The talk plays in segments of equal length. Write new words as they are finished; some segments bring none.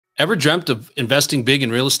Ever dreamt of investing big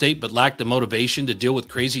in real estate but lacked the motivation to deal with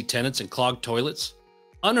crazy tenants and clogged toilets?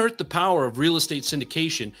 Unearth the power of real estate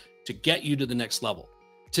syndication to get you to the next level.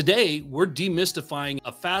 Today, we're demystifying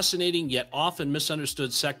a fascinating yet often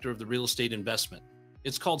misunderstood sector of the real estate investment.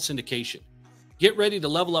 It's called syndication. Get ready to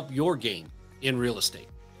level up your game in real estate.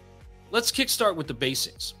 Let's kickstart with the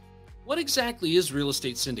basics. What exactly is real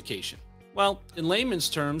estate syndication? Well, in layman's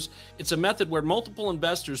terms, it's a method where multiple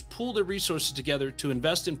investors pool their resources together to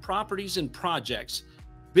invest in properties and projects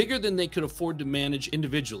bigger than they could afford to manage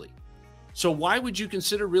individually. So why would you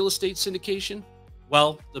consider real estate syndication?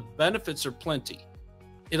 Well, the benefits are plenty.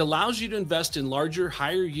 It allows you to invest in larger,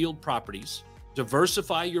 higher yield properties,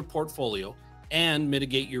 diversify your portfolio, and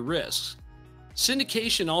mitigate your risks.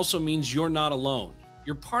 Syndication also means you're not alone.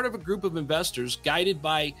 You're part of a group of investors guided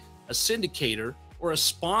by a syndicator or a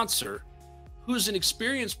sponsor who's an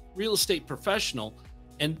experienced real estate professional,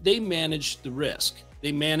 and they manage the risk.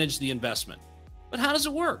 They manage the investment. But how does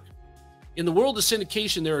it work? In the world of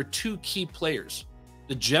syndication, there are two key players: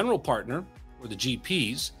 the general partner, or the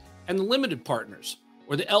GPs, and the limited partners,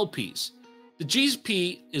 or the LPs. The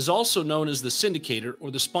GP is also known as the syndicator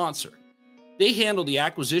or the sponsor. They handle the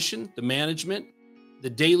acquisition, the management,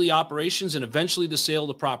 the daily operations, and eventually the sale of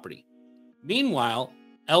the property. Meanwhile,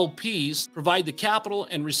 LPs provide the capital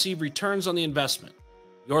and receive returns on the investment.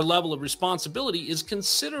 Your level of responsibility is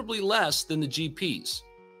considerably less than the GPs.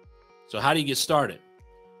 So how do you get started?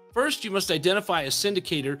 First, you must identify a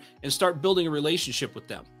syndicator and start building a relationship with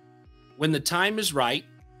them. When the time is right,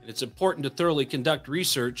 and it's important to thoroughly conduct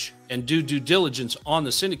research and do due diligence on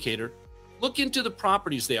the syndicator, look into the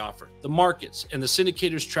properties they offer, the markets, and the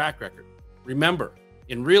syndicator's track record. Remember,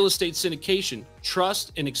 in real estate syndication,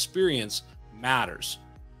 trust and experience matters.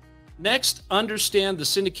 Next, understand the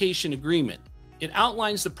syndication agreement. It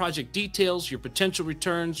outlines the project details, your potential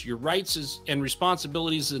returns, your rights and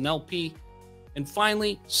responsibilities as an LP. And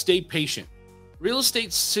finally, stay patient. Real estate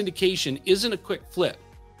syndication isn't a quick flip.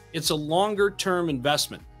 It's a longer-term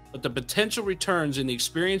investment, but the potential returns and the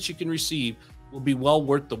experience you can receive will be well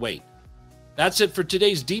worth the wait. That's it for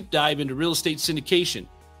today's deep dive into real estate syndication.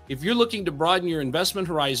 If you're looking to broaden your investment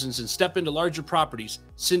horizons and step into larger properties,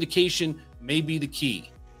 syndication may be the key.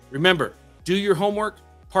 Remember, do your homework,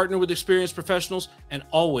 partner with experienced professionals, and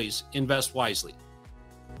always invest wisely.